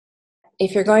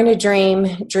if you're going to dream,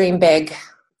 dream big,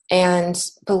 and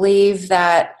believe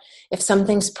that if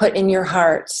something's put in your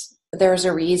heart, there's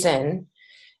a reason,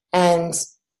 and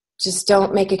just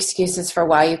don't make excuses for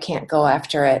why you can't go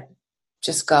after it.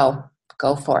 Just go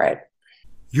for it.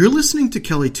 You're listening to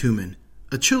Kelly Tuman,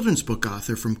 a children's book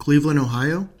author from Cleveland,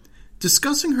 Ohio,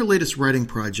 discussing her latest writing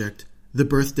project, The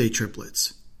Birthday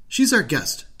Triplets. She's our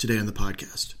guest today on the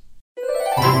podcast.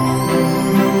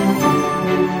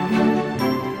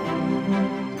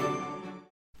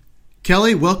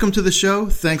 Kelly, welcome to the show.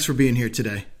 Thanks for being here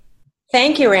today.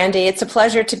 Thank you, Randy. It's a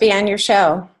pleasure to be on your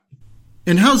show.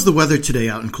 And how's the weather today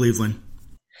out in Cleveland?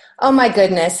 Oh my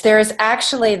goodness. There is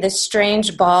actually this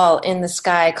strange ball in the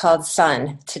sky called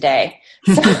sun today.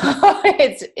 So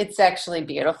it's actually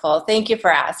beautiful. Thank you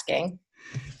for asking.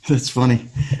 That's funny.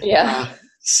 Yeah.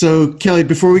 So Kelly,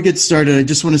 before we get started, I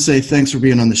just want to say thanks for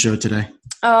being on the show today.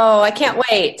 Oh, I can't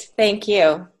wait. Thank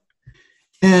you.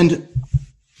 And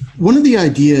one of the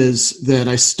ideas that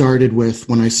I started with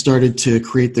when I started to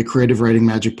create the Creative Writing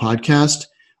Magic podcast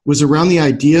was around the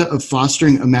idea of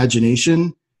fostering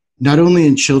imagination, not only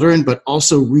in children, but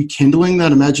also rekindling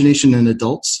that imagination in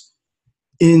adults.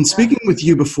 In speaking with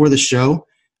you before the show,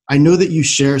 I know that you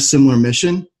share a similar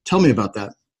mission. Tell me about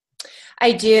that.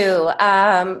 I do.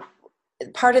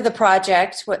 Part of the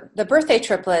project, the Birthday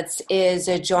Triplets, is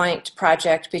a joint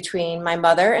project between my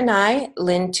mother and I,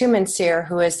 Lynn Tumanseer,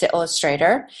 who is the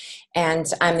illustrator, and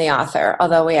I'm the author,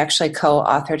 although we actually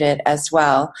co-authored it as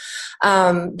well.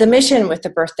 The mission with the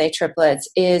Birthday Triplets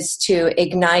is to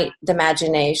ignite the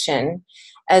imagination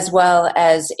as well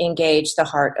as engage the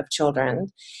heart of children.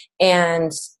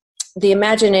 And the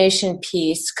imagination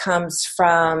piece comes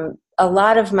from a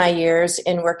lot of my years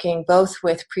in working both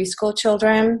with preschool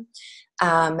children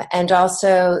and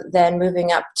also then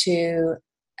moving up to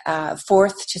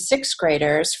 4th to 6th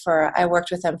graders. I worked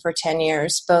with them for 10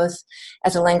 years, both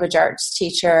as a language arts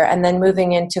teacher and then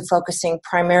moving into focusing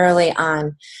primarily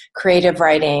on creative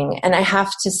writing. And I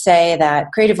have to say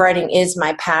that creative writing is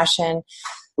my passion,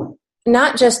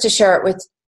 not just to share it with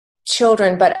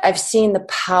children, but I've seen the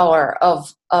power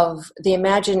of the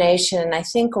imagination. I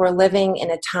think we're living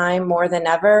in a time more than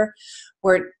ever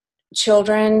where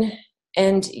children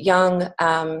and young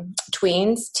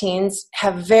teens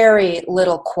have very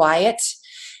little quiet,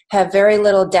 have very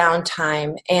little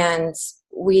downtime, and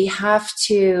we have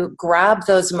to grab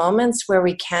those moments where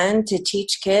we can to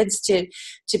teach kids to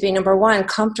be, number one,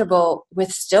 comfortable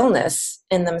with stillness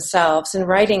in themselves. And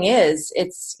writing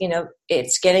it's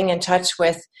getting in touch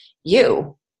with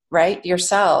you, right,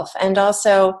 yourself. And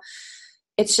also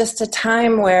it's just a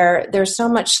time where there's so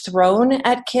much thrown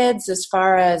at kids as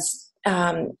far as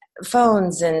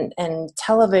phones and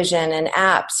television and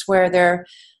apps, where they're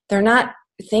not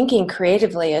thinking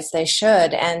creatively as they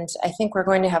should. And I think we're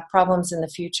going to have problems in the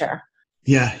future.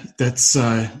 Yeah,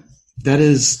 that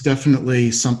is definitely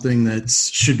something that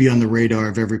should be on the radar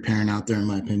of every parent out there, in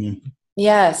my opinion.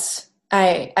 Yes,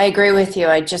 I agree with you.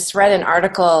 I just read an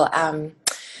article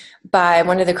by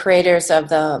one of the creators of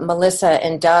the Melissa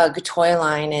and Doug toy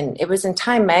line, and it was in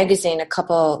Time magazine a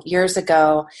couple years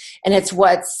ago, and it's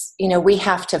we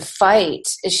have to fight.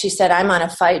 She said, I'm on a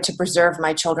fight to preserve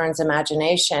my children's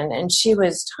imagination, and she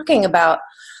was talking about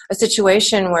a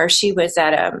situation where she was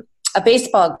at a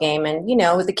baseball game, and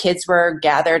the kids were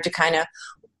gathered to kind of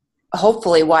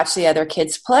hopefully watch the other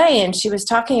kids play, and she was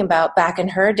talking about back in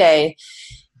her day,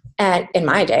 and in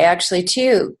my day, actually,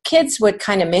 too, kids would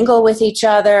kind of mingle with each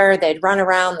other. They'd run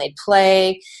around, they'd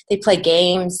play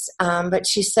games. But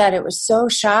she said it was so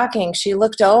shocking. She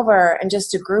looked over and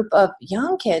just a group of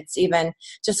young kids even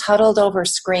just huddled over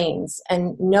screens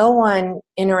and no one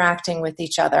interacting with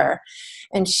each other.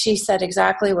 And she said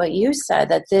exactly what you said,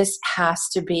 that this has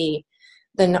to be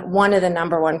one of the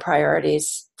number one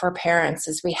priorities for parents,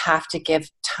 is we have to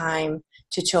give time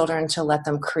to children to let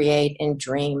them create and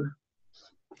dream.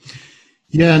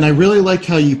 Yeah, and I really like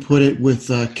how you put it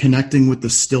with connecting with the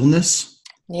stillness.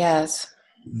 Yes.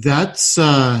 That's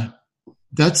something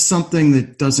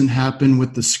that doesn't happen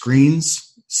with the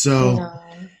screens. So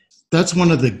that's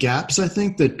one of the gaps, I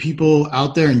think, that people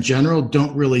out there in general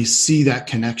don't really see that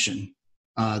connection,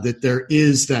 that there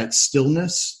is that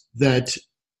stillness that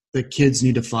the kids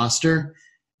need to foster,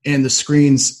 and the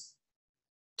screens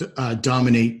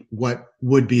dominate what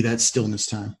would be that stillness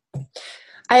time.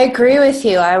 I agree with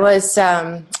you. I was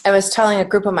telling a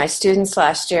group of my students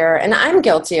last year, and I'm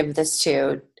guilty of this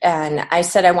too. And I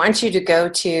said, I want you to go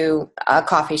to a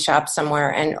coffee shop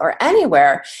somewhere or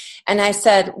anywhere. And I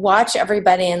said, watch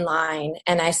everybody in line.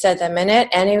 And I said, the minute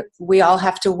we all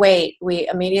have to wait, we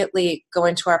immediately go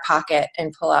into our pocket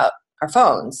and pull out our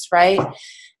phones, right?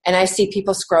 and I see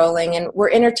people scrolling, and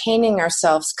we're entertaining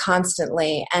ourselves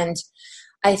constantly. And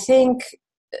I think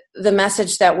the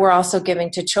message that we're also giving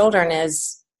to children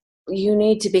is, you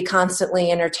need to be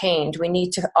constantly entertained. We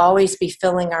need to always be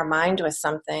filling our mind with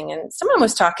something. And someone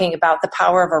was talking about the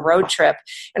power of a road trip,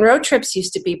 and road trips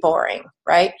used to be boring,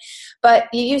 right? But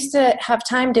you used to have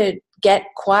time to get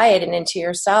quiet and into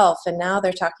yourself. And now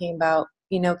they're talking about,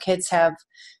 kids have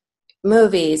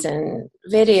movies and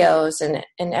videos and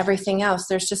everything else.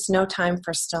 There's just no time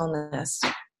for stillness.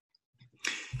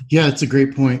 Yeah, it's a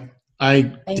great point. I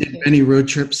did many road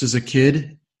trips as a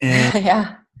kid, and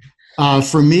yeah.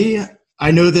 For me,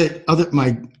 I know that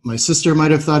my sister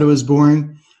might have thought it was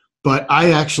boring, but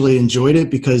I actually enjoyed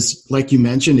it because, like you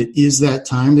mentioned, it is that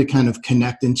time to kind of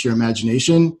connect into your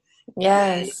imagination.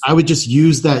 Yes. I would just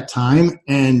use that time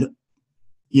and,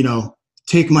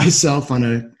 take myself on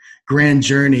a grand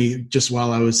journey just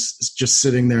while I was just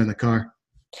sitting there in the car.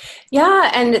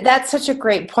 Yeah, and that's such a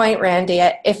great point, Randy.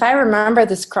 If I remember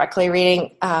this correctly,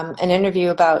 reading an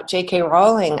interview about J.K.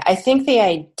 Rowling, I think the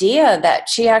idea that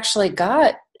she actually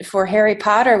got for Harry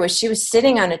Potter was she was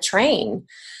sitting on a train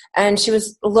and she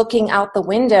was looking out the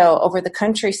window over the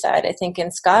countryside, I think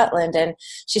in Scotland, and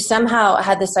she somehow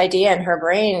had this idea in her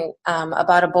brain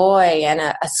about a boy and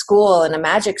a school and a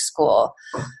magic school.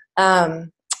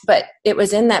 But it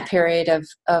was in that period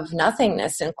of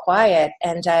nothingness and quiet.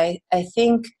 And I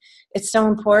think it's so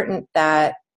important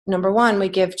that, number one, we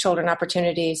give children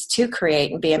opportunities to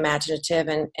create and be imaginative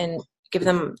and give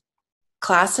them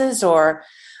classes or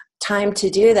time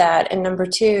to do that. And number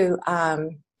two,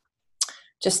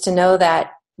 just to know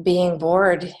that being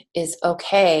bored is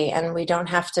okay, and we don't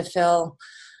have to fill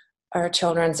our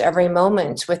children's every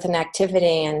moment with an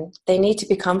activity, and they need to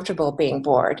be comfortable being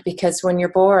bored, because when you're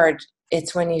bored,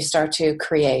 it's when you start to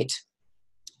create.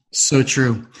 So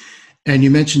true. And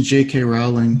you mentioned J.K.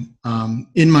 Rowling.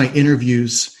 In my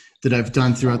interviews that I've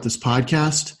done throughout this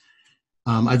podcast,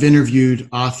 I've interviewed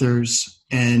authors,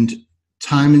 and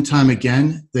time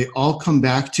again, they all come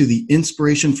back to the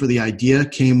inspiration for the idea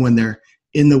came when they're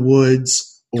in the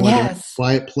woods or they're in a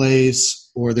quiet place,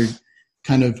 or they're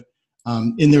kind of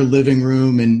in their living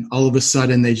room, and all of a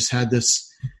sudden they just had this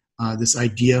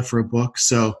idea for a book.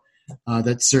 So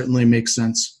that certainly makes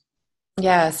sense.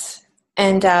 Yes.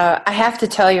 And I have to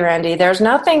tell you, Randy, there's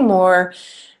nothing more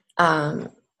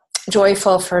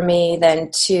joyful for me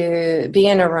than to be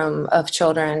in a room of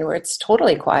children where it's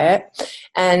totally quiet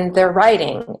and they're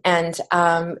writing, and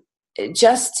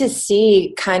just to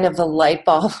see kind of the light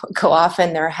bulb go off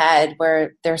in their head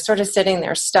where they're sort of sitting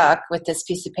there stuck with this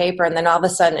piece of paper, and then all of a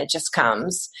sudden it just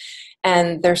comes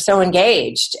and they're so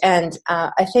engaged. And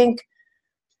I think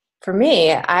for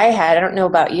me, I don't know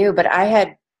about you, but I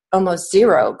had almost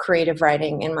zero creative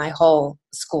writing in my whole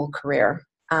school career.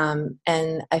 And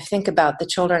I think about the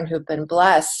children who've been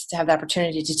blessed to have the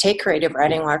opportunity to take creative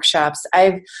writing workshops.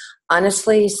 I've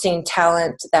honestly seen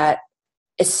talent that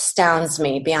astounds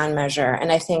me beyond measure.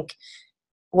 And I think,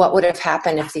 what would have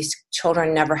happened if these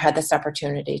children never had this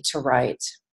opportunity to write?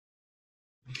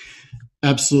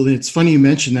 Absolutely. It's funny you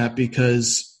mention that,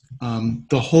 because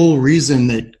the whole reason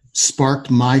that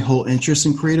sparked my whole interest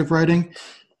in creative writing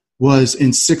was in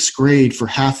 6th grade. For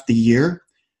half the year,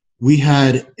 we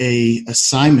had a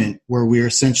assignment where we were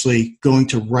essentially going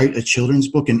to write a children's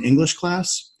book in English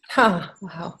class. Oh,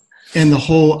 wow. And the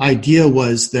whole idea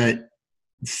was that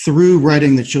through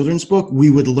writing the children's book,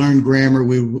 we would learn grammar,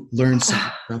 we would learn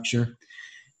sentence structure.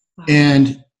 Wow.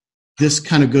 And this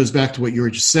kind of goes back to what you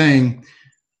were just saying.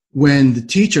 When the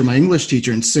teacher, my English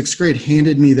teacher in 6th grade,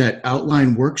 handed me that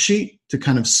outline worksheet to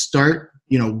kind of start,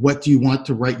 what do you want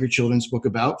to write your children's book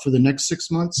about for the next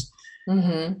 6 months?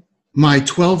 Mm-hmm. My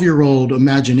 12-year-old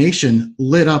imagination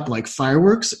lit up like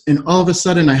fireworks, and all of a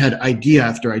sudden I had idea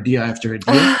after idea after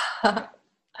idea.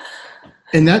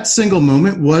 And that single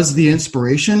moment was the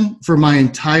inspiration for my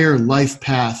entire life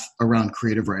path around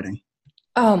creative writing.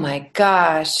 Oh my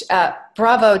gosh.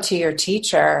 Bravo to your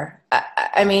teacher.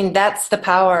 I mean, that's the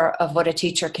power of what a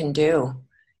teacher can do.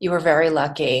 You were very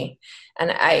lucky.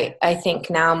 And I think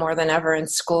now more than ever in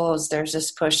schools, there's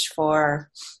this push for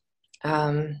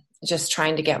just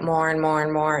trying to get more and more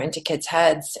and more into kids'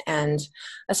 heads. And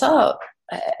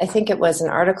I think it was an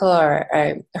article, or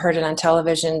I heard it on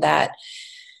television, that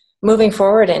moving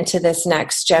forward into this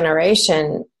next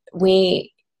generation,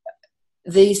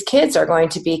 these kids are going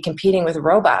to be competing with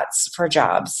robots for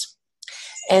jobs.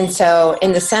 And so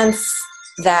in the sense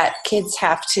that kids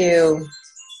have to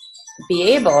be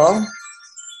able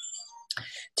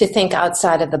to think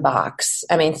outside of the box.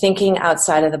 I mean, thinking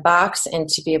outside of the box and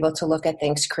to be able to look at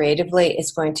things creatively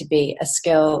is going to be a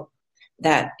skill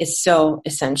that is so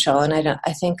essential. And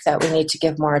I think that we need to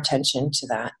give more attention to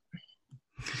that.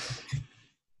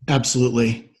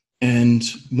 Absolutely. And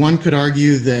one could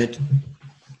argue that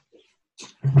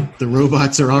the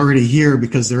robots are already here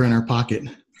because they're in our pocket.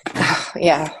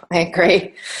 Yeah, I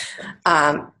agree.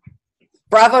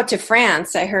 Bravo to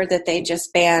France. I heard that they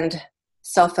just banned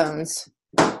cell phones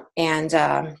and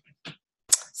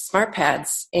smart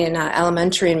pads in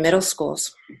elementary and middle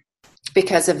schools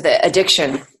because of the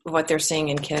addiction of what they're seeing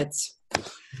in kids.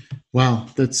 Wow,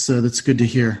 that's good to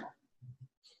hear.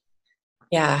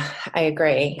 Yeah, I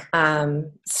agree.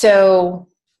 So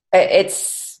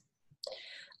it's,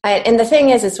 and the thing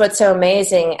is, it's what's so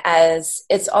amazing as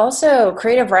it's also,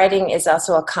 creative writing is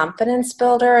also a confidence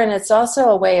builder, and it's also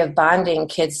a way of bonding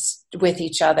kids with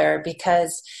each other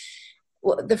because,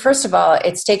 first of all,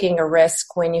 it's taking a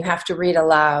risk when you have to read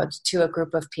aloud to a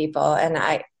group of people. And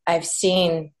I've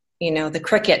seen, heard the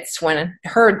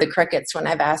crickets when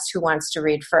I've asked who wants to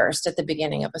read first at the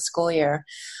beginning of a school year.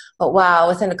 But wow,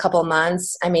 within a couple of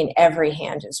months, every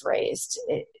hand is raised.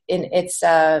 It's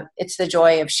the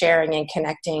joy of sharing and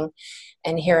connecting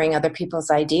and hearing other people's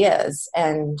ideas.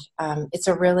 And it's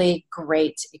a really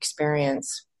great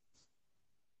experience.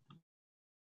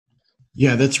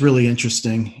 Yeah, that's really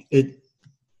interesting.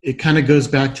 It kind of goes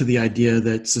back to the idea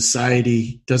that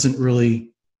society doesn't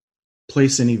really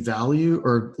place any value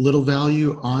or little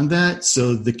value on that.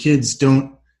 So the kids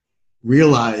don't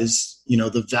realize,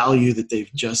 the value that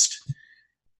they've just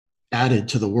added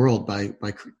to the world by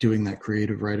doing that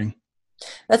creative writing.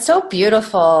 That's so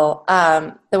beautiful.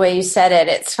 The way you said it.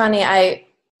 It's funny.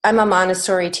 I'm a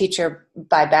Montessori teacher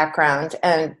by background,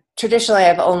 and traditionally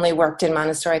I've only worked in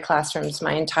Montessori classrooms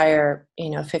my entire,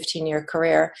 15-year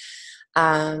career.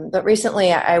 But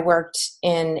recently I worked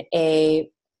in a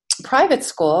private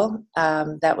school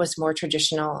that was more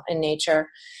traditional in nature,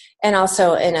 and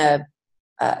also in an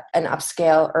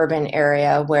upscale urban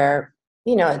area where,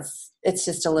 it's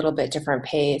just a little bit different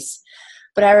pace.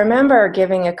 But I remember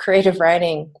giving a creative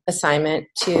writing assignment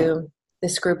to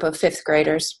this group of fifth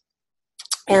graders,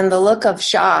 and the look of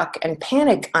shock and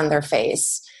panic on their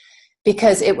face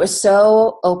because it was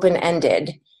so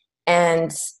open-ended.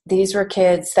 And these were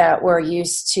kids that were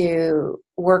used to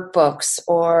workbooks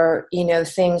or,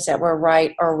 things that were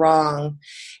right or wrong.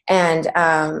 And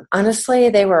honestly,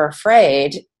 they were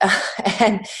afraid.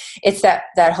 And it's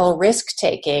that whole risk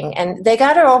taking. And they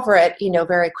got over it,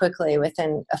 very quickly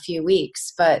within a few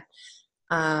weeks. But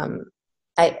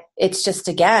it's just,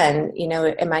 again,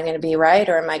 am I going to be right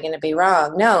or am I going to be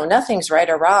wrong? No, nothing's right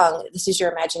or wrong. This is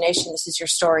your imagination. This is your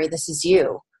story. This is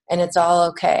you. And it's all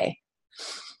okay.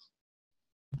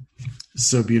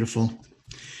 So beautiful.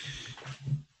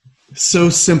 So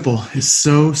simple. It's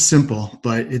so simple,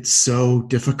 but it's so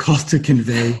difficult to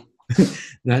convey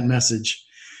that message.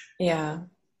 Yeah.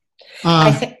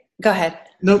 Go ahead.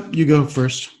 Nope, you go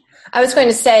first. I was going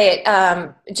to say,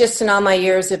 just in all my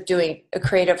years of doing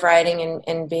creative writing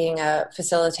and being a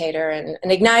facilitator and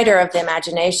an igniter of the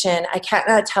imagination, I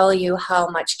cannot tell you how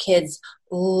much kids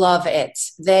love it.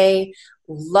 They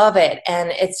love it.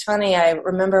 And it's funny, I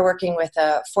remember working with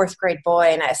a fourth grade boy,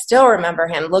 and I still remember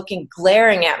him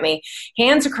glaring at me,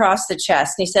 hands across the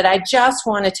chest. And he said, I just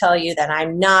want to tell you that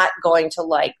I'm not going to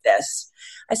like this.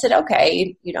 I said,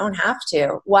 okay, you don't have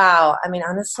to. Wow.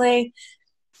 Honestly,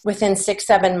 within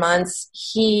 6-7 months,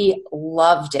 he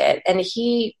loved it. And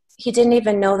he didn't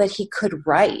even know that he could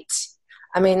write.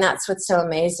 That's what's so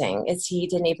amazing, is he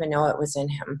didn't even know it was in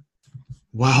him.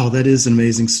 Wow, that is an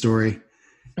amazing story.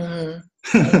 Mm-hmm.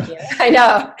 Thank you. I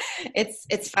know.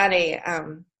 It's funny.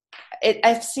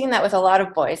 I've seen that with a lot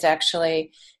of boys,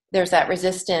 actually. There's that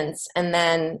resistance. And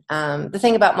then the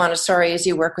thing about Montessori is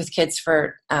you work with kids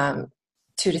for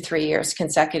 2 to 3 years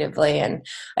consecutively. And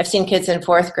I've seen kids in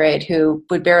fourth grade who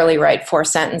would barely write 4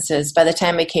 sentences. By the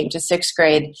time we came to sixth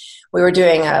grade, we were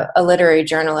doing a literary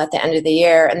journal at the end of the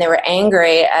year, and they were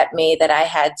angry at me that I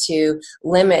had to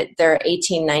limit their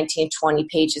 18, 19, 20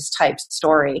 pages type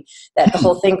story, that the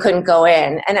whole thing couldn't go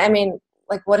in. And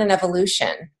what an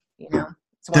evolution,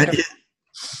 It's wonderful.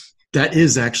 That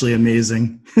is actually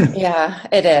amazing. Yeah,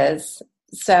 it is.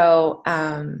 So,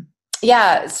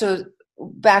 so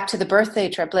back to the birthday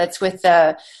triplets. With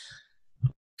the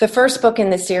first book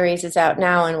in the series is out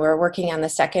now, and we're working on the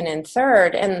second and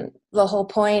third. And the whole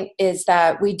point is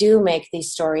that we do make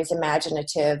these stories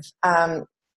imaginative,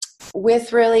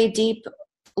 with really deep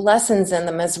lessons in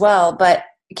them as well. But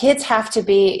kids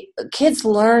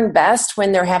learn best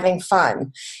when they're having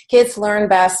fun. Kids learn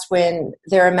best when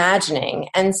they're imagining.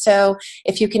 And so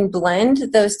if you can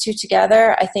blend those two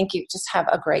together, I think you just have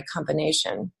a great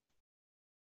combination.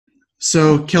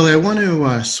 So, Kelly, I want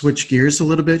to switch gears a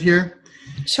little bit here.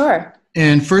 Sure.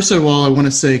 And first of all, I want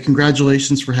to say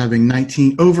congratulations for having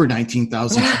over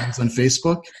 19,000 friends on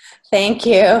Facebook. Thank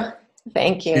you.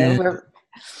 Thank you.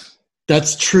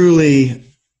 That's truly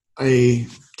a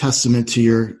testament to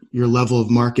your level of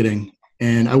marketing.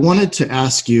 And I wanted to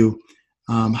ask you,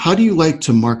 how do you like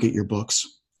to market your books?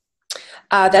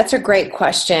 That's a great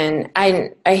question.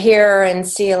 I hear and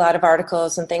see a lot of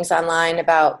articles and things online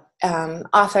about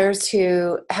authors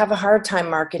who have a hard time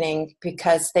marketing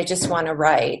because they just want to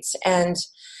write. And,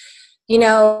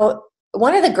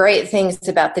 one of the great things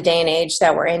about the day and age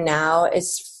that we're in now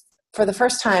is, for the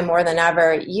first time more than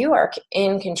ever, you are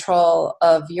in control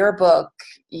of your book,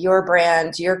 your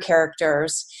brand, your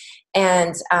characters,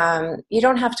 and you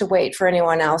don't have to wait for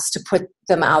anyone else to put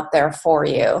them out there for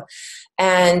you.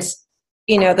 And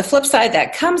the flip side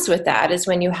that comes with that is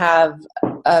when you have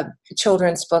a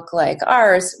children's book like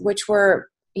ours, which our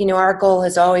goal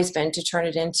has always been to turn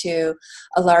it into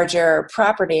a larger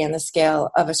property in the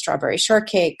scale of a Strawberry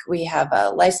Shortcake. We have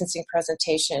a licensing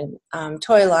presentation,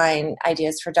 toy line,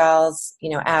 ideas for dolls,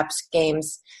 apps,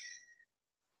 games.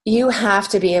 You have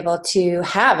to be able to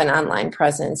have an online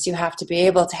presence. You have to be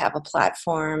able to have a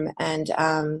platform and,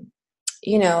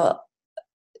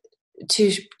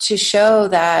 to show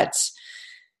that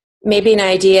maybe an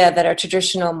idea that a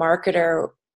traditional marketer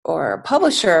or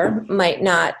publisher might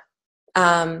not,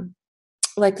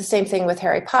 like the same thing with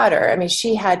Harry Potter. I mean,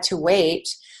 she had to wait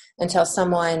until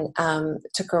someone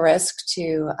took a risk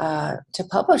to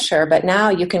publish her, but now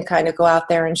you can kind of go out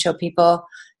there and show people,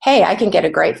 hey, I can get a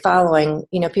great following.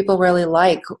 People really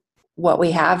like what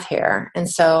we have here. And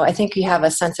so I think you have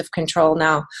a sense of control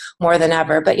now more than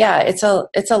ever. But yeah, it's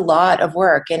a lot of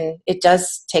work, and it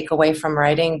does take away from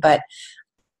writing, but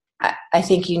I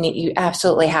think you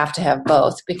absolutely have to have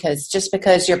both, because just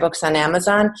because your book's on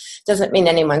Amazon doesn't mean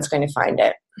anyone's going to find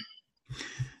it.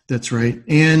 That's right.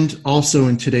 And also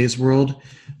in today's world,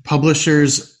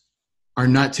 publishers are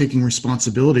not taking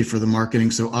responsibility for the marketing.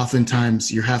 So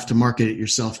oftentimes you have to market it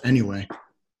yourself anyway.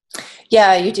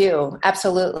 Yeah, you do.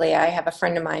 Absolutely. I have a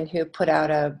friend of mine who put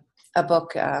out a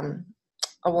book,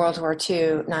 a World War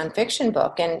II nonfiction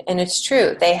book. And it's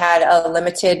true. They had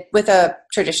with a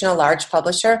traditional large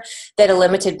publisher, they had a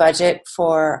limited budget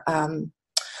for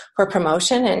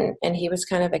promotion, and he was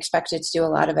kind of expected to do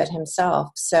a lot of it himself.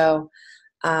 So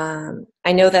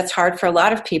I know that's hard for a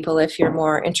lot of people if you're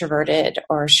more introverted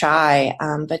or shy,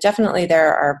 but definitely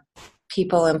there are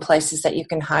people and places that you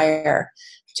can hire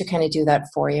to kind of do that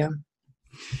for you.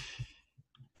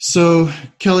 So,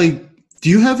 Kelly, do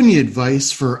you have any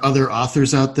advice for other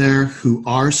authors out there who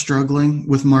are struggling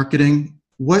with marketing?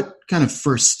 What kind of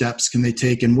first steps can they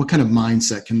take, and what kind of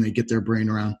mindset can they get their brain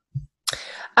around?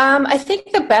 I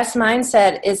think the best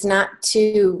mindset is not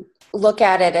to look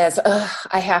at it as,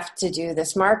 I have to do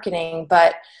this marketing,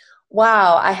 but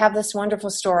wow, I have this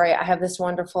wonderful story, I have this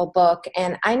wonderful book,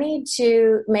 and I need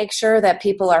to make sure that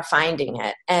people are finding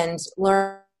it and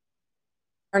learning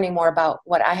more about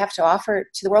what I have to offer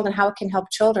to the world and how it can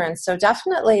help children. So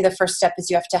definitely the first step is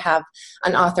you have to have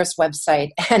an author's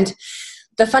website. And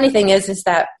the funny thing is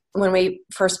that when we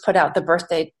first put out the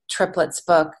Birthday Triplets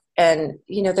book, and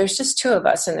there's just two of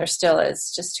us, and there still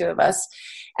is just two of us,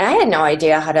 and I had no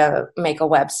idea how to make a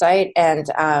website. And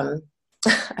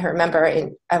I remember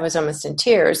I was almost in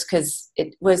tears because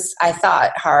it was, I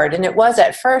thought, hard, and it was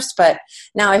at first, but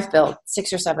now I've built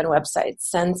 6 or 7 websites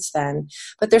since then.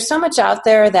 But there's so much out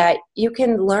there that you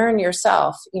can learn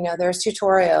yourself. There's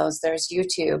tutorials, there's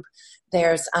YouTube,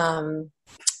 there's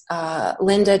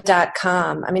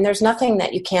lynda.com. I mean, there's nothing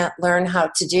that you can't learn how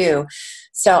to do.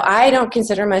 So I don't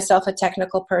consider myself a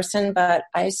technical person, but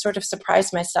I sort of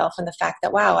surprised myself in the fact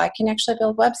that, wow, I can actually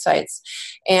build websites.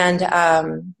 And,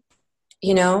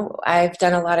 I've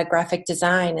done a lot of graphic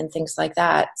design and things like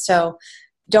that. So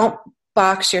don't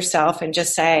box yourself and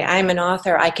just say, I'm an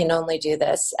author, I can only do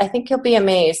this. I think you'll be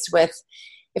amazed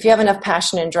if you have enough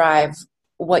passion and drive,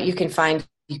 what you can find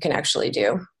you can actually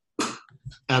do.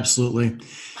 Absolutely.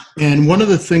 And one of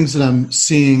the things that I'm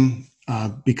seeing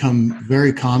become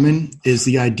very common is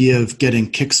the idea of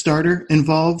getting Kickstarter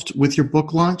involved with your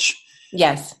book launch.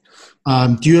 Yes.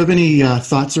 Do you have any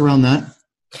thoughts around that?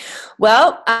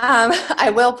 Well,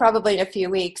 I will probably in a few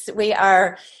weeks. We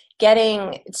are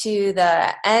getting to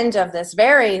the end of this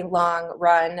very long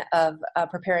run of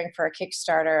preparing for a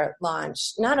Kickstarter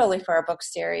launch, not only for our book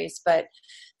series, but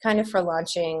kind of for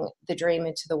launching the dream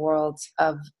into the world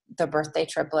of the Birthday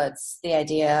Triplets, the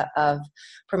idea of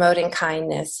promoting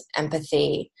kindness,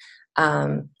 empathy,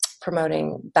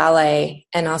 promoting ballet,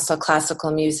 and also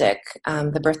classical music.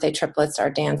 The Birthday Triplets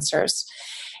are dancers.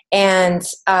 And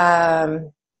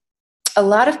a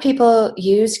lot of people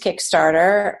use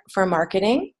Kickstarter for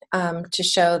marketing, to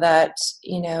show that,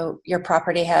 your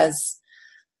property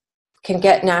can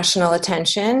get national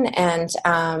attention. And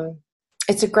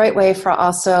it's a great way for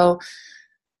also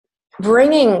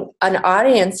bringing an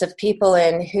audience of people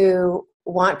in who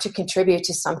want to contribute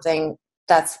to something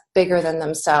that's bigger than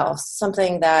themselves,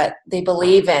 something that they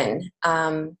believe in,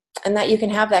 and that you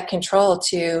can have that control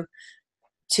to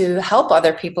help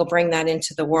other people bring that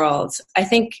into the world. I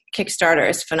think Kickstarter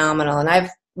is phenomenal, and I've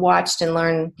watched and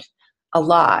learned a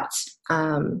lot.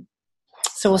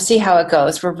 So we'll see how it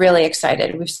goes. We're really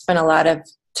excited. We've spent a lot of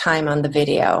time on the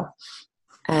video,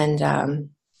 and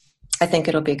I think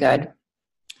it'll be good.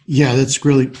 Yeah, that's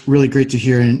really, really great to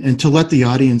hear. And to let the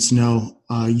audience know,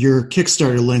 your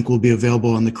Kickstarter link will be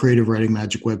available on the Creative Writing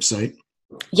Magic website.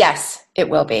 Yes, it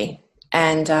will be.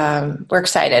 And we're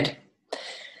excited.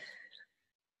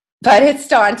 But it's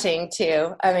daunting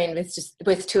too. I mean, it's just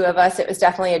with two of us, it was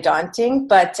definitely daunting.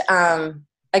 But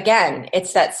again,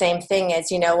 it's that same thing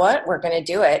as, you know what, we're going to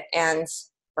do it, and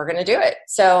we're going to do it.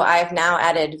 So I've now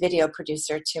added video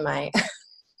producer to my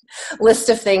list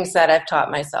of things that I've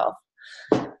taught myself.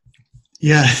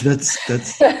 Yeah, that's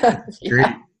great.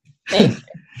 Thank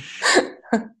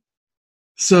you.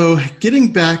 So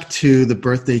getting back to the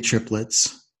birthday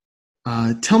triplets,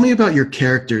 tell me about your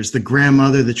characters, the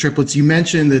grandmother, the triplets. You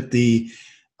mentioned that the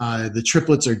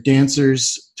triplets are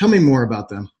dancers. Tell me more about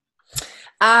them.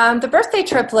 The birthday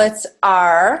triplets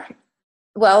their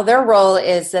role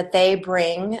is that they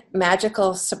bring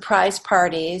magical surprise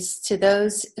parties to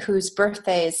those whose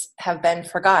birthdays have been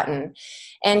forgotten.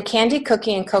 And Candy,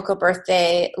 Cookie, and Cocoa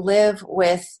Birthday live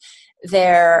with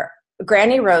their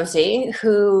Granny Rosie,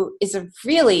 who is a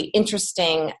really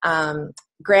interesting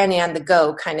Granny on the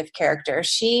go kind of character.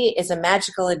 She is a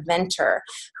magical inventor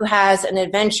who has an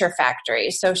adventure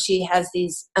factory. So she has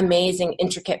these amazing,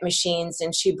 intricate machines,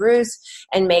 and she brews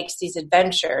and makes these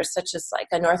adventures, such as like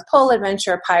a North Pole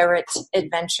adventure, pirate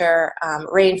adventure,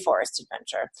 rainforest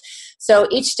adventure. So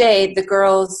each day the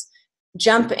girls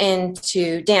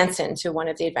dance into one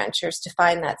of the adventures to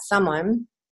find that someone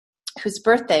whose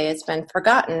birthday has been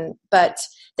forgotten, but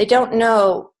they don't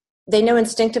know. They know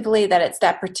instinctively that it's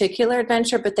that particular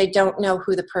adventure, but they don't know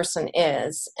who the person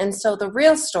is. And so the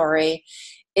real story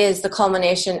is the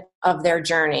culmination of their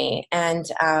journey, and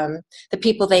the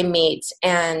people they meet,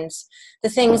 and the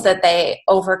things that they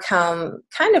overcome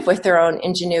kind of with their own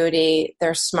ingenuity,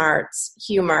 their smarts,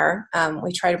 humor.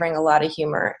 We try to bring a lot of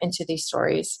humor into these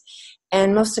stories.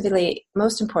 And most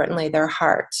importantly, their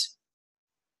heart.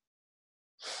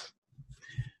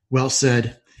 Well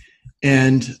said.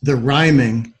 And the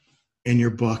rhyming in your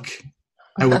book,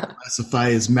 I would classify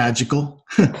as magical.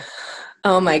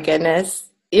 Oh my goodness.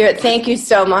 Thank you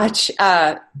so much.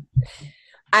 I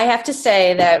have to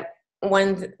say that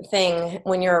one thing,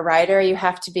 when you're a writer, you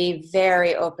have to be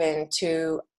very open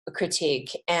to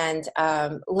critique. And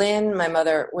Lynn, my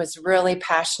mother, was really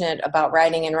passionate about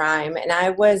writing in rhyme, and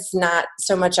I was not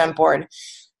so much on board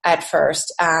at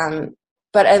first.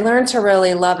 But I learned to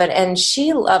really love it, and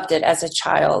she loved it as a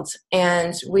child.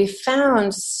 And we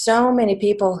found so many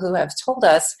people who have told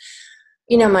us,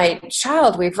 my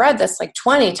child, we've read this like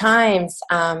 20 times.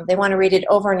 They want to read it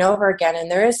over and over again. And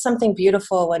there is something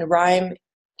beautiful when rhyme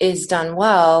is done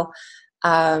well,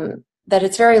 that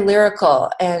it's very lyrical,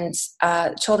 and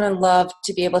children love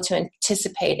to be able to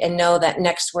anticipate and know that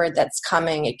next word that's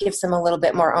coming. It gives them a little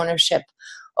bit more ownership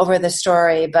over the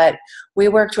story. But we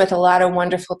worked with a lot of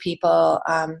wonderful people,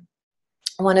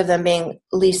 one of them being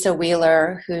Lisa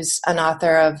Wheeler, who's an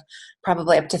author of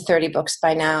probably up to 30 books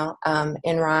by now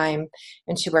in rhyme.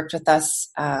 And she worked with us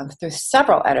through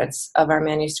several edits of our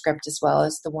manuscript, as well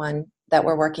as the one that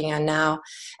we're working on now.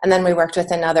 And then we worked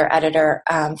with another editor,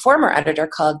 former editor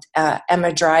called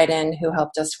Emma Dryden, who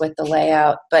helped us with the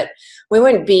layout. But we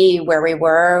wouldn't be where we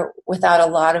were without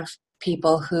a lot of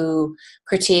people who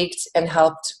critiqued and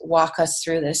helped walk us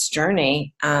through this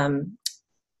journey.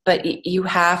 But you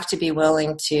have to be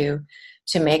willing to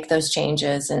make those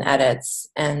changes and edits,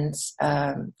 and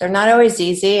they're not always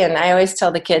easy. And I always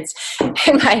tell the kids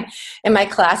in my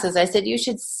classes, I said, you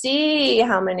should see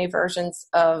how many versions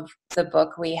of the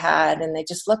book we had, and they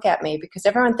just look at me, because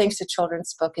everyone thinks a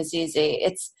children's book is easy.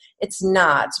 It's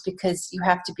not, because you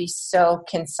have to be so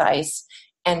concise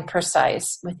and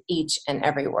precise with each and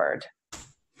every word.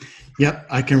 Yep,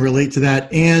 I can relate to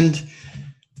that. And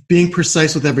being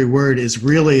precise with every word is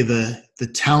really the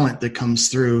talent that comes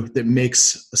through that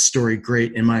makes a story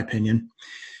great, in my opinion.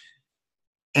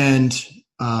 And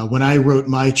when I wrote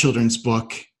my children's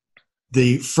book,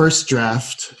 the first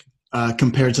draft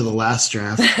compared to the last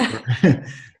draft,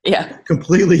 yeah,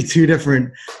 completely two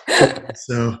different.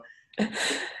 So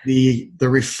The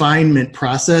refinement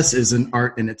process is an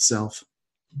art in itself.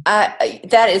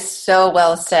 That is so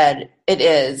well said. It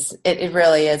is. It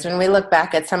really is. When we look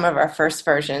back at some of our first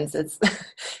versions,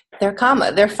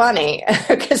 they're funny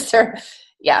because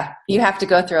you have to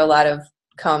go through a lot of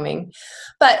combing.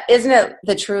 But isn't it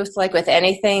the truth? Like with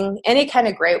anything, any kind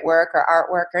of great work or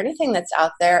artwork or anything that's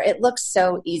out there, it looks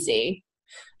so easy.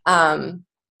 But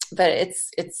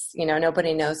it's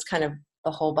nobody knows kind of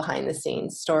the whole behind the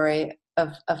scenes story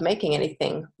of making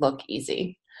anything look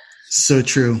easy. So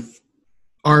true.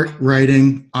 Art,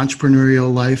 writing,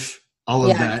 entrepreneurial life, all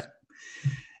of that.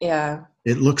 Yeah.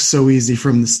 It looks so easy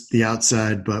from the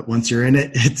outside, but once you're in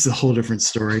it, it's a whole different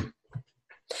story.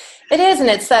 It is, and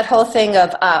it's that whole thing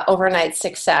of overnight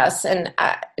success. And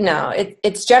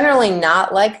it's generally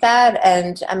not like that.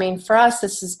 And I mean, for us,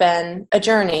 this has been a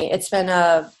journey. It's been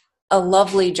a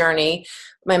lovely journey,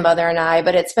 my mother and I,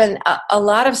 but it's been a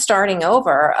lot of starting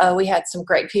over. We had some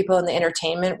great people in the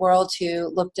entertainment world who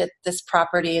looked at this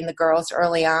property and the girls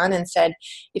early on and said,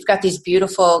 you've got these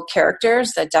beautiful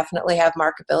characters that definitely have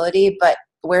marketability, but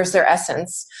where's their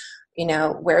essence?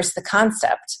 Where's the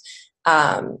concept?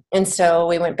 And so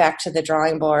we went back to the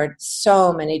drawing board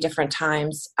so many different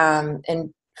times,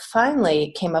 and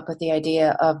finally came up with the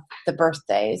idea of the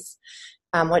birthdays.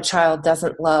 What child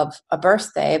doesn't love a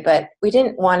birthday? But we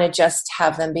didn't want to just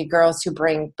have them be girls who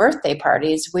bring birthday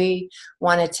parties. We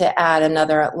wanted to add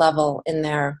another level in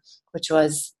there, which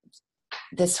was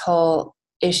this whole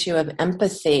issue of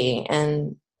empathy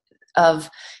and of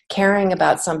caring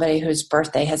about somebody whose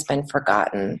birthday has been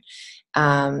forgotten.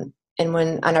 And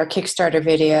when on our Kickstarter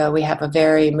video, we have a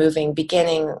very moving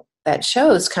beginning that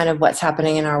shows kind of what's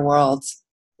happening in our world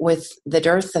with the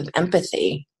dearth of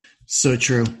empathy. So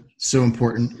true. So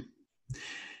important.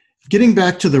 Getting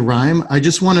back to the rhyme, I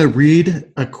just want to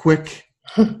read a quick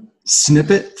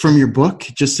snippet from your book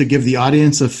just to give the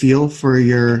audience a feel for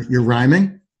your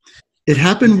rhyming. It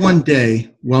happened one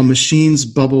day while machines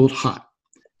bubbled hot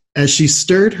as she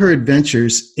stirred her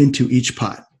adventures into each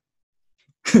pot.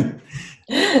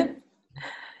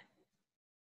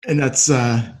 And that's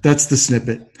the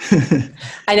snippet.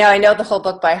 I know the whole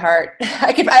book by heart.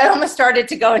 I almost started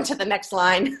to go into the next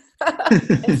line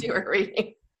as you were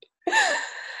reading.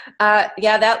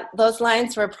 Those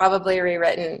lines were probably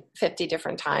rewritten 50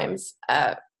 different times.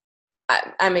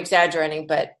 I'm exaggerating,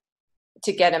 but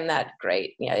to get him that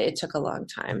great, it took a long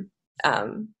time.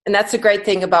 And that's a great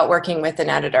thing about working with an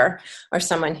editor or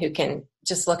someone who can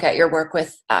just look at your work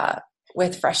with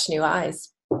fresh new eyes.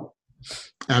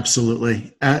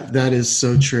 Absolutely. That is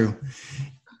so true.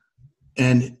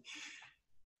 And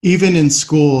even in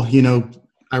school,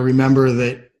 I remember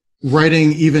that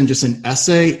writing even just an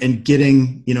essay and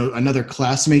getting, another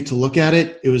classmate to look at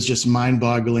it, it was just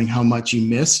mind-boggling how much you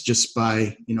miss just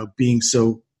by, being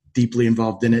so deeply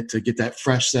involved in it. To get that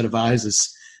fresh set of eyes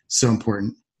is so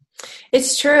important.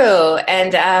 It's true.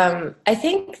 And I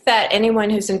think that anyone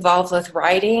who's involved with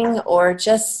writing, or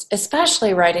just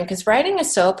especially writing, because writing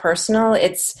is so personal,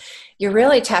 you're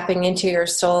really tapping into your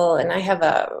soul. And I have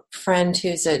a friend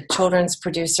who's a children's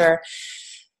producer,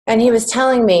 and he was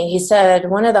telling me, he said,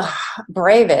 one of the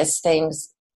bravest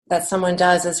things that someone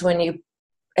does is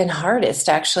and hardest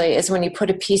actually, is when you put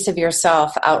a piece of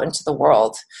yourself out into the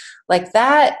world. Like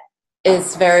that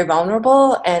is very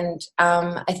vulnerable. And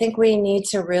I think we need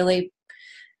to really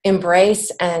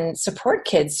embrace and support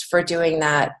kids for doing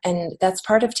that. And that's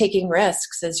part of taking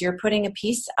risks, is you're putting a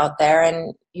piece out there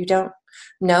and you don't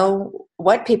know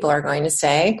what people are going to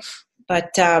say,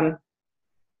 but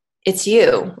it's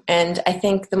you. And I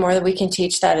think the more that we can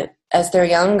teach that as they're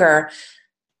younger,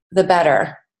 the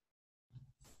better.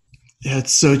 Yeah,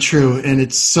 it's so true. And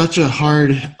it's such a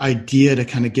hard idea to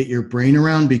kind of get your brain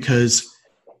around, because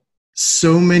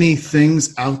so many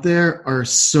things out there are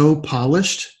so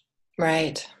polished.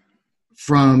 Right.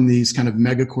 From these kind of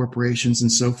mega corporations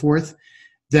and so forth,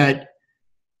 that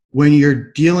when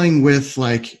you're dealing with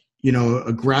a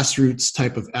grassroots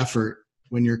type of effort,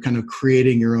 when you're kind of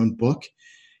creating your own book,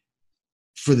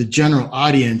 for the general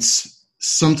audience,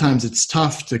 sometimes it's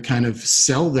tough to kind of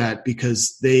sell that,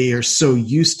 because they are so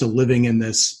used to living in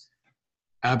this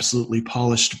absolutely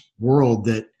polished world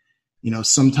that,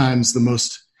 sometimes the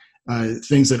most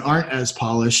things that aren't as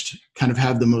polished kind of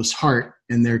have the most heart,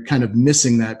 and they're kind of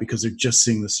missing that because they're just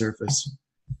seeing the surface.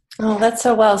 Oh, that's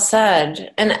so well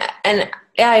said. And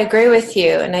yeah, I agree with you.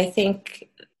 And I think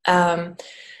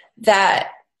that,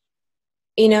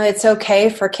 it's okay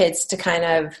for kids to kind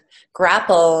of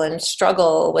grapple and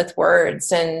struggle with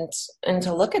words and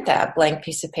to look at that blank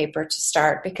piece of paper to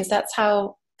start, because that's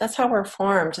how we're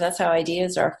formed. That's how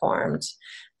ideas are formed.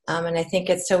 And I think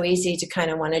it's so easy to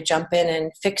kind of want to jump in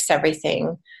and fix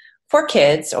everything for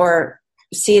kids, or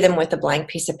see them with a blank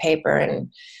piece of paper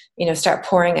and, start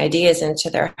pouring ideas into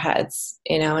their heads,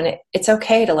 and it's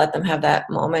okay to let them have that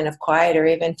moment of quiet, or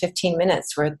even 15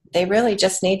 minutes where they really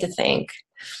just need to think.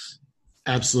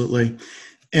 Absolutely.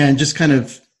 And just kind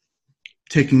of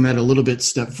taking that a little bit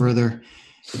step further,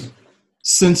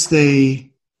 since they're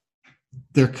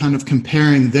kind of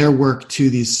comparing their work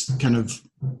to these kind of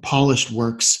polished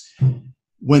works,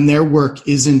 when their work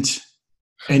isn't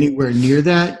anywhere near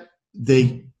that,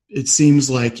 it seems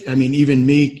like, even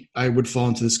me, I would fall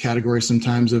into this category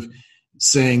sometimes of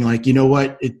saying like, you know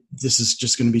what, this is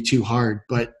just going to be too hard.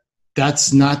 But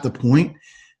that's not the point.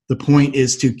 The point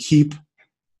is to keep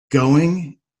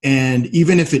going. And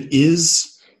even if it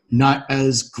is not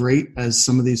as great as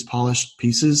some of these polished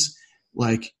pieces,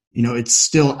 like, it's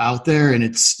still out there, and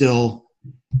it's still,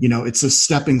 it's a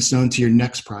stepping stone to your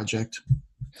next project.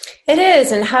 It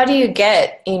is. And how do you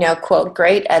get, quote,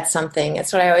 great at something?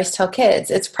 It's what I always tell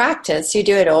kids. It's practice. You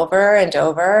do it over and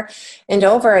over and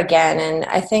over again. And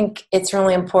I think it's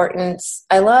really important.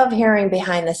 I love hearing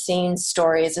behind the scenes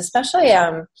stories, especially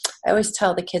I always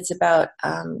tell the kids about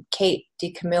Kate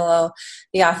DiCamillo,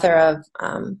 the author of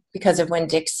Because of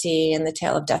Winn-Dixie and The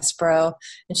Tale of Despereaux.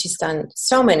 And she's done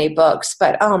so many books,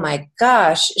 but oh my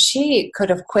gosh, she could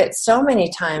have quit so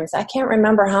many times. I can't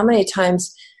remember how many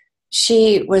times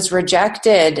she was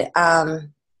rejected. I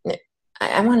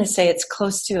want to say it's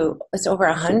over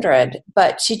 100,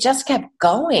 but she just kept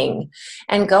going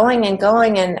and going and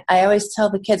going. And I always tell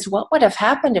the kids, what would have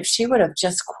happened if she would have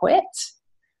just quit,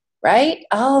 right?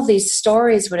 All these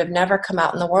stories would have never come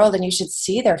out in the world, and you should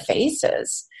see their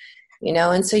faces,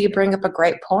 and so you bring up a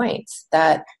great point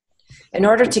that in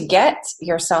order to get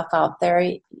yourself out there,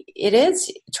 it is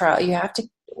trial. You have to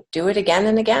do it again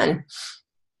and again.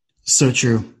 So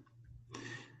true.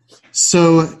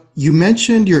 So you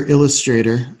mentioned your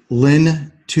illustrator,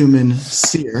 Lynn Tuman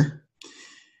Cyr,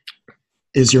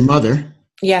 is your mother.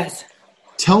 Yes.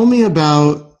 Tell me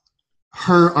about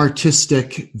her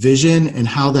artistic vision and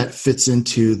how that fits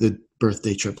into the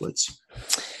birthday triplets.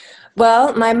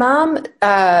 Well, my mom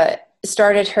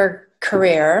started her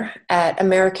career at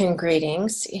American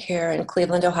Greetings here in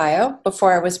Cleveland, Ohio,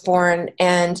 before I was born,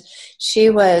 and she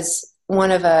was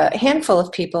one of a handful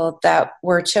of people that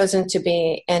were chosen to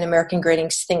be an American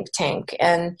Greetings think tank.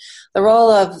 And the role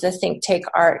of the think tank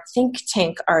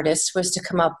artist was to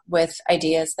come up with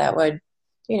ideas that would,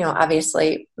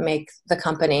 obviously make the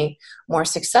company more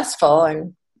successful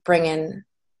and bring in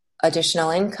additional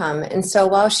income. And so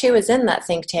while she was in that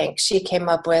think tank, she came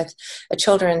up with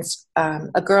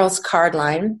a girls card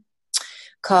line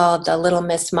called the Little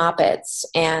Miss Moppets.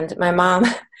 And my mom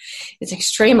is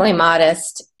extremely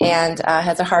modest and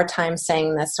has a hard time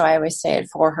saying this, so I always say it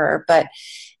for her. But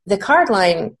the card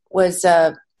line was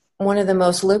one of the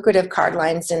most lucrative card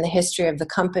lines in the history of the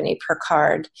company per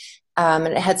card. And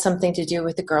it had something to do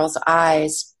with the girls'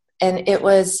 eyes. And and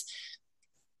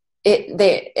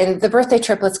the birthday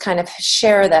triplets kind of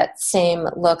share that same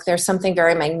look. There's something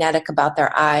very magnetic about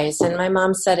their eyes. And my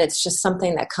mom said it's just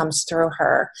something that comes through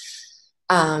her.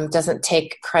 Doesn't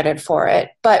take credit for it.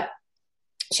 But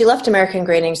she left American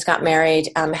Greetings, got married,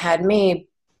 had me,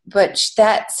 but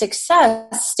that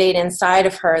success stayed inside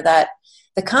of her, that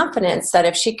the confidence that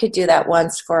if she could do that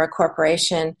once for a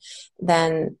corporation,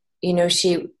 then,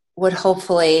 she would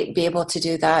hopefully be able to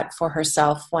do that for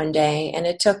herself one day. And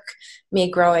it took me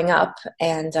growing up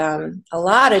and a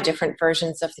lot of different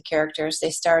versions of the characters.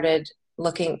 They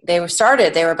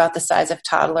were about the size of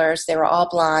toddlers. They were all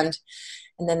blonde.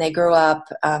 And then they grew up,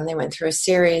 they went through a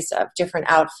series of different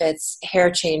outfits,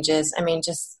 hair changes.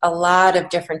 Just a lot of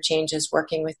different changes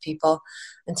working with people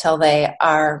until they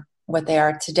are what they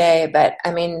are today. But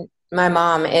my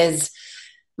mom is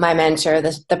my mentor,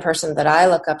 the person that I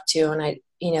look up to. And I,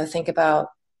 think about,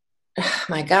 oh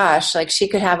my gosh, like she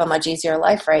could have a much easier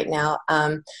life right now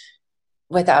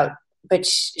but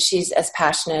she's as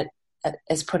passionate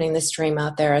as putting this dream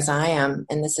out there as I am.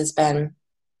 And this has been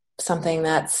something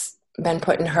that's been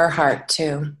put in her heart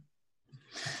too.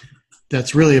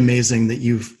 That's really amazing that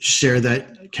you've shared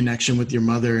that connection with your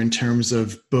mother in terms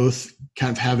of both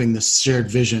kind of having this shared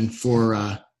vision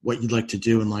for what you'd like to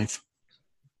do in life.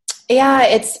 Yeah,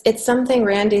 it's something,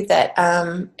 Randy, that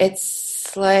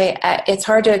it's like it's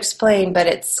hard to explain, but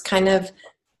it's kind of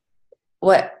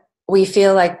what we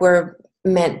feel like we're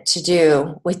meant to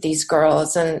do with these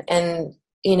girls. And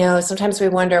sometimes we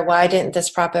wonder, why didn't this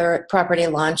property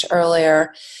launch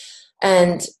earlier?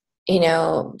 And,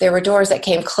 there were doors that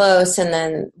came close and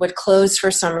then would close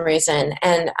for some reason.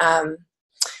 And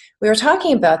we were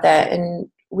talking about that. And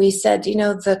we said,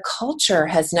 the culture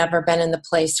has never been in the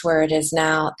place where it is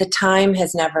now. The time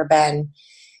has never been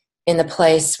in the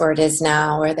place where it is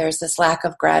now, where there's this lack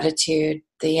of gratitude,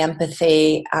 the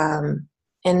empathy,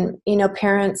 and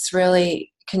parents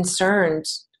really concerned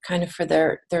kind of for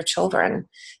their children.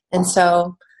 And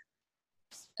so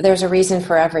there's a reason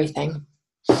for everything.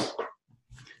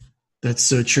 That's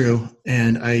so true.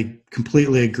 And I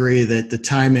completely agree that the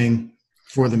timing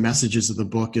for the messages of the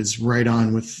book is right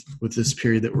on with this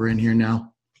period that we're in here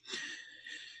now.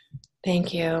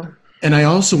 Thank you. And I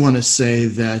also want to say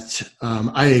that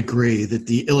I agree that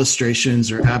the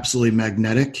illustrations are absolutely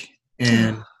magnetic,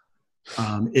 and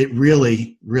it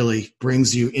really, really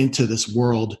brings you into this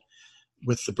world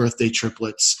with the birthday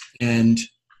triplets. And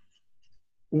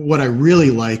what I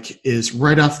really like is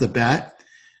right off the bat,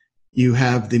 you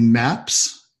have the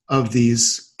maps of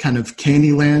these kind of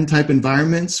Candyland type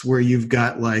environments where you've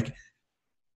got like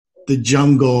the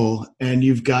jungle and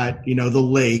you've got, the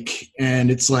lake,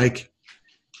 and it's like,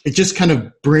 it just kind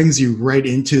of brings you right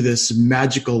into this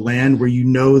magical land where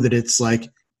that it's like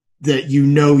that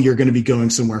you're going to be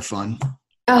going somewhere fun.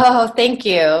 Oh, thank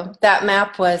you. That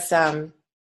map was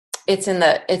it's in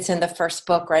the first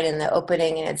book, right in the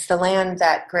opening, and it's the land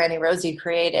that Granny Rosie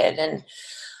created. And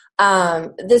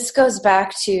this goes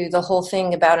back to the whole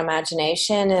thing about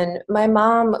imagination. And my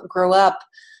mom grew up,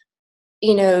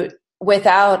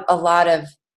 without a lot of,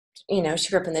 she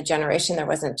grew up in the generation there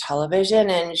wasn't television,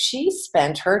 and she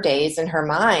spent her days in her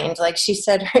mind. Like she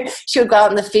said, she would go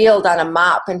out in the field on a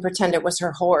mop and pretend it was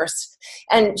her horse.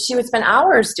 And she would spend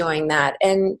hours doing that.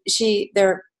 And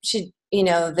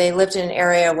they lived in an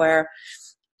area where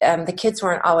the kids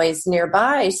weren't always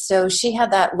nearby. So she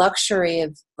had that luxury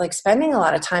of like spending a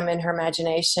lot of time in her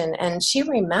imagination. And she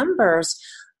remembers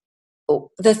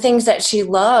the things that she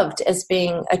loved as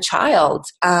being a child.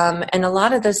 And a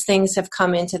lot of those things have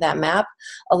come into that map.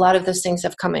 A lot of those things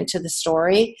have come into the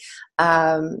story.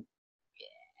 And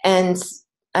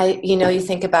you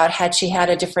think about, had she had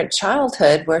a different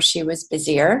childhood where she was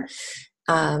busier,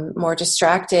 more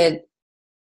distracted,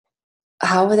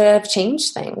 how would that have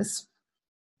changed things?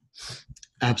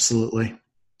 Absolutely.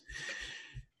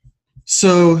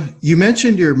 So you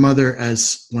mentioned your mother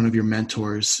as one of your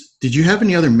mentors. Did you have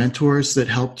any other mentors that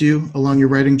helped you along your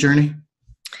writing journey?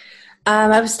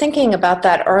 I was thinking about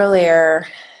that earlier,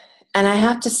 and I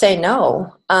have to say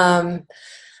no.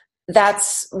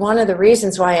 That's one of the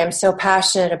reasons why I'm so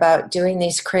passionate about doing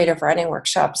these creative writing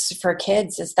workshops for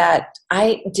kids, is that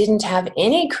I didn't have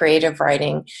any creative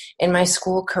writing in my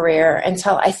school career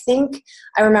until I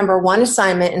remember one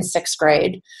assignment in 6th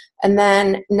grade, and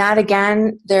then not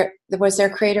again. There was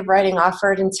creative writing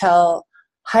offered until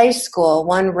high school,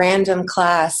 one random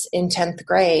class in 10th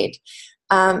grade.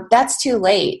 That's too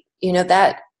late.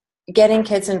 That getting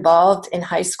kids involved in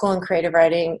high school in creative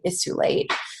writing is too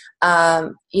late.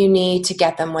 You need to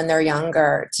get them when they're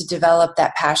younger to develop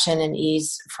that passion and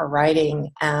ease for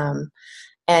writing. And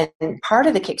part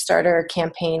of the Kickstarter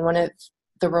campaign, one of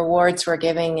the rewards we're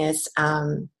giving is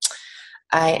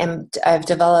I've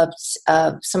developed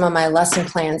some of my lesson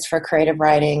plans for creative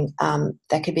writing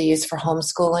that could be used for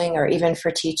homeschooling or even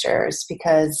for teachers,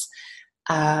 because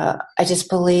I just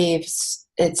believe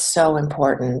it's so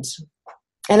important.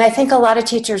 And I think a lot of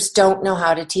teachers don't know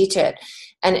how to teach it.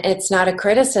 And it's not a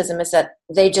criticism, it's that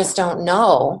they just don't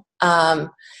know.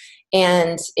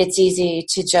 And it's easy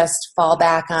to just fall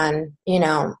back on,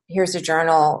 here's a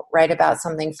journal, write about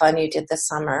something fun you did this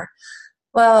summer.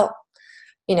 Well,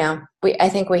 I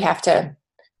think we have to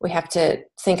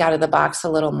think out of the box a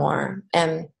little more.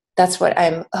 And that's what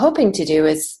I'm hoping to do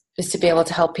is to be able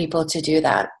to help people to do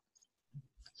that.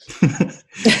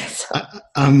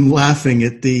 I'm laughing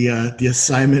at the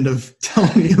assignment of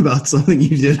telling me about something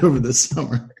you did over the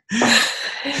summer.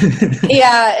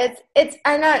 Yeah,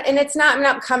 I'm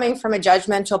not coming from a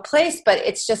judgmental place, but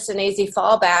it's just an easy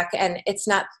fallback, and it's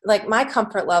not like my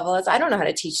comfort level is I don't know how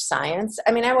to teach science.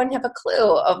 I mean, I wouldn't have a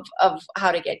clue of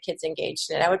how to get kids engaged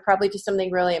in it. I would probably do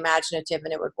something really imaginative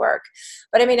and it would work.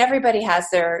 But I mean, everybody has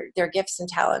their gifts and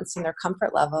talents and their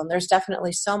comfort level, and there's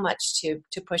definitely so much to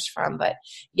push from. But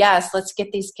yes, let's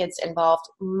get these kids involved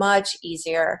much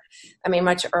easier. I mean,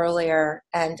 much earlier,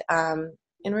 and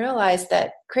realize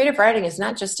that creative writing is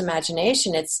not just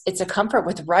imagination. It's a comfort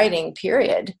with writing,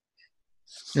 period.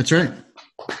 That's right.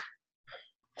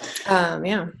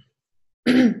 Yeah.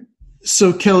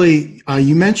 So Kelly,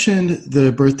 you mentioned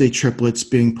the birthday triplets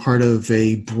being part of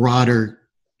a broader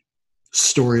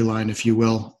storyline, if you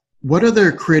will. What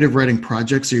other creative writing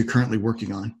projects are you currently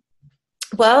working on?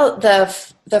 Well,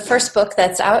 the first book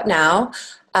that's out now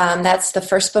That's the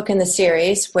first book in the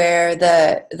series where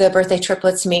the birthday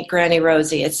triplets meet Granny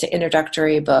Rosie. It's the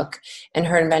introductory book in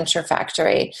her adventure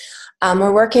factory.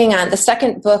 We're working on the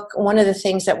second book. One of the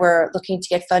things that we're looking to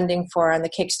get funding for on the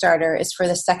Kickstarter is for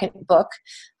the second book,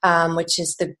 which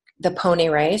is the pony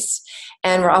race.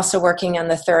 And we're also working on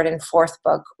the third and fourth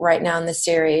book right now in the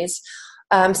series.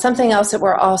 Something else that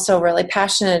we're also really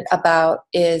passionate about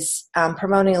is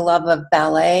promoting a love of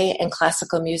ballet and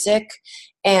classical music.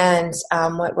 And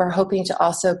what we're hoping to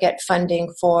also get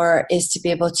funding for is to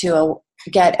be able to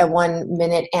get a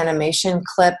 1-minute animation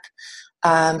clip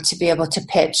to be able to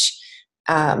pitch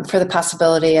for the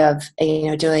possibility of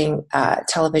doing a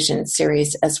television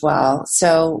series as well.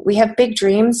 So we have big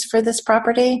dreams for this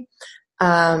property.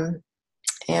 And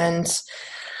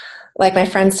like my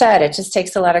friend said, it just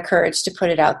takes a lot of courage to put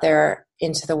it out there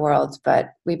into the world, but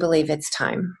we believe it's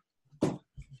time.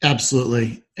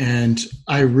 Absolutely. And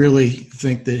I really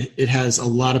think that it has a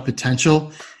lot of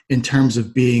potential in terms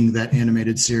of being that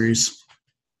animated series.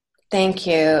 Thank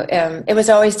you. It was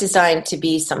always designed to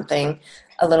be something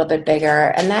a little bit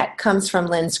bigger, and that comes from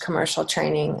Lynn's commercial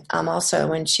training. Also,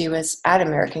 when she was at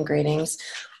American Greetings,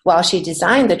 while she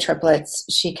designed the triplets,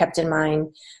 she kept in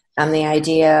mind the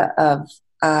idea of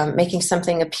making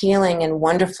something appealing and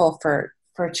wonderful for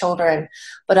children,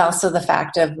 but also the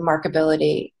fact of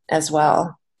markability as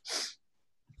well.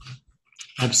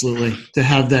 Absolutely. To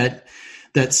have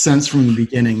that sense from the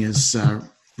beginning is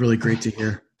really great to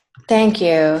hear. Thank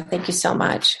you. Thank you so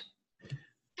much.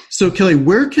 So, Kelly,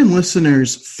 where can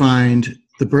listeners find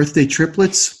the birthday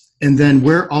triplets? And then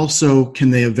where also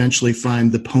can they eventually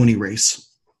find the pony race?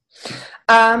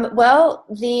 Well,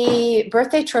 the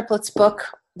birthday triplets book,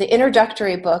 the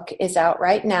introductory book, is out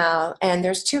right now, and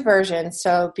there's 2 versions.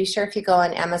 So be sure if you go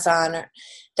on Amazon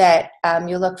that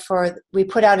you look for, we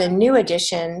put out a new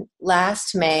edition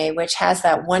last May, which has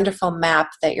that wonderful map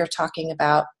that you're talking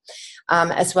about,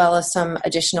 as well as some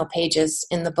additional pages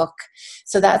in the book.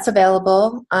 So that's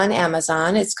available on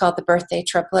Amazon. It's called The Birthday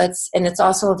Triplets, and it's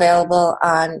also available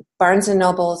on Barnes &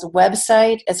 Noble's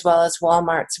website as well as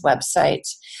Walmart's website.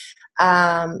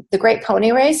 The Great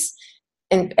Pony Race,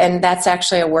 and that's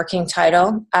actually a working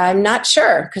title. I'm not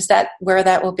sure because where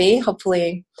that will be,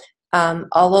 hopefully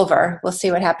all over. We'll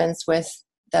see what happens with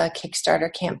the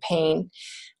Kickstarter campaign.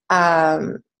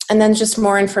 And then just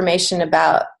more information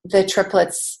about the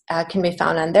triplets can be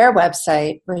found on their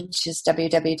website, which is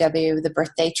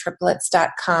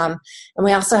www.thebirthdaytriplets.com. And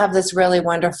we also have this really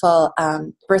wonderful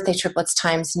Birthday Triplets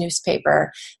Times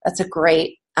newspaper. That's a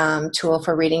great tool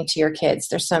for reading to your kids.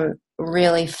 There's some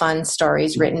really fun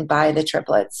stories written by the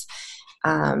triplets.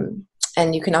 And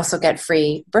you can also get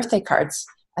free birthday cards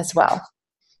as well.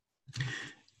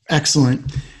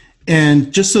 Excellent.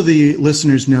 And just so the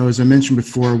listeners know, as I mentioned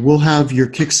before, we'll have your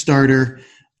Kickstarter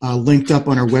linked up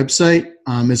on our website,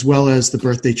 as well as the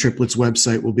Birthday Triplets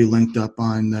website will be linked up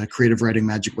on the Creative Writing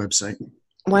Magic website.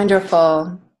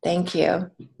 Wonderful. Thank you.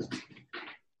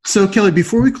 So, Kelly,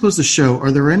 before we close the show,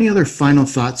 are there any other final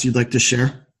thoughts you'd like to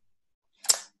share?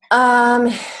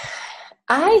 I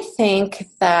think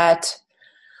that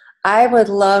I would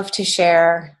love to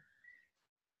share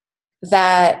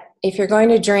that if you're going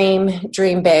to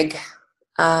dream big,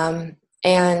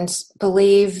 and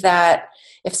believe that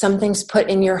if something's put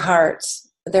in your heart,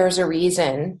 there's a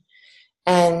reason,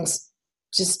 and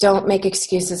just don't make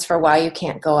excuses for why you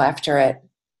can't go after it.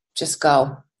 Just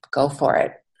go for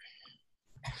it.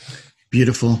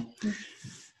 Beautiful.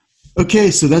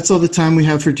 Okay, so that's all the time we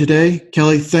have for today.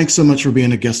 Kelly, thanks so much for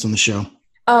being a guest on the show.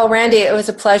 Oh, Randy, it was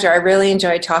a pleasure. I really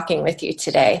enjoyed talking with you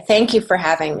today. Thank you for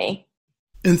having me.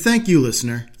 And thank you,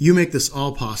 listener. You make this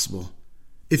all possible.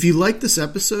 If you like this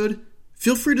episode,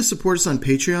 feel free to support us on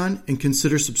Patreon and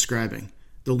consider subscribing.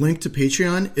 The link to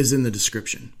Patreon is in the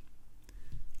description.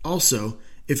 Also,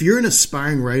 if you're an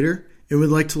aspiring writer and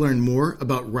would like to learn more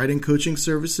about writing coaching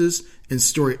services and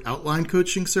story outline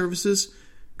coaching services,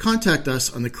 contact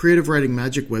us on the Creative Writing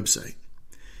Magic website.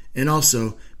 And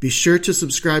also, be sure to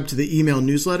subscribe to the email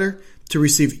newsletter to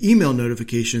receive email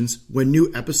notifications when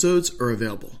new episodes are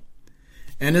available.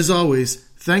 And as always,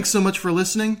 thanks so much for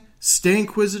listening. Stay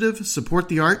inquisitive, support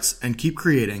the arts, and keep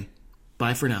creating.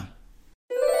 Bye for now.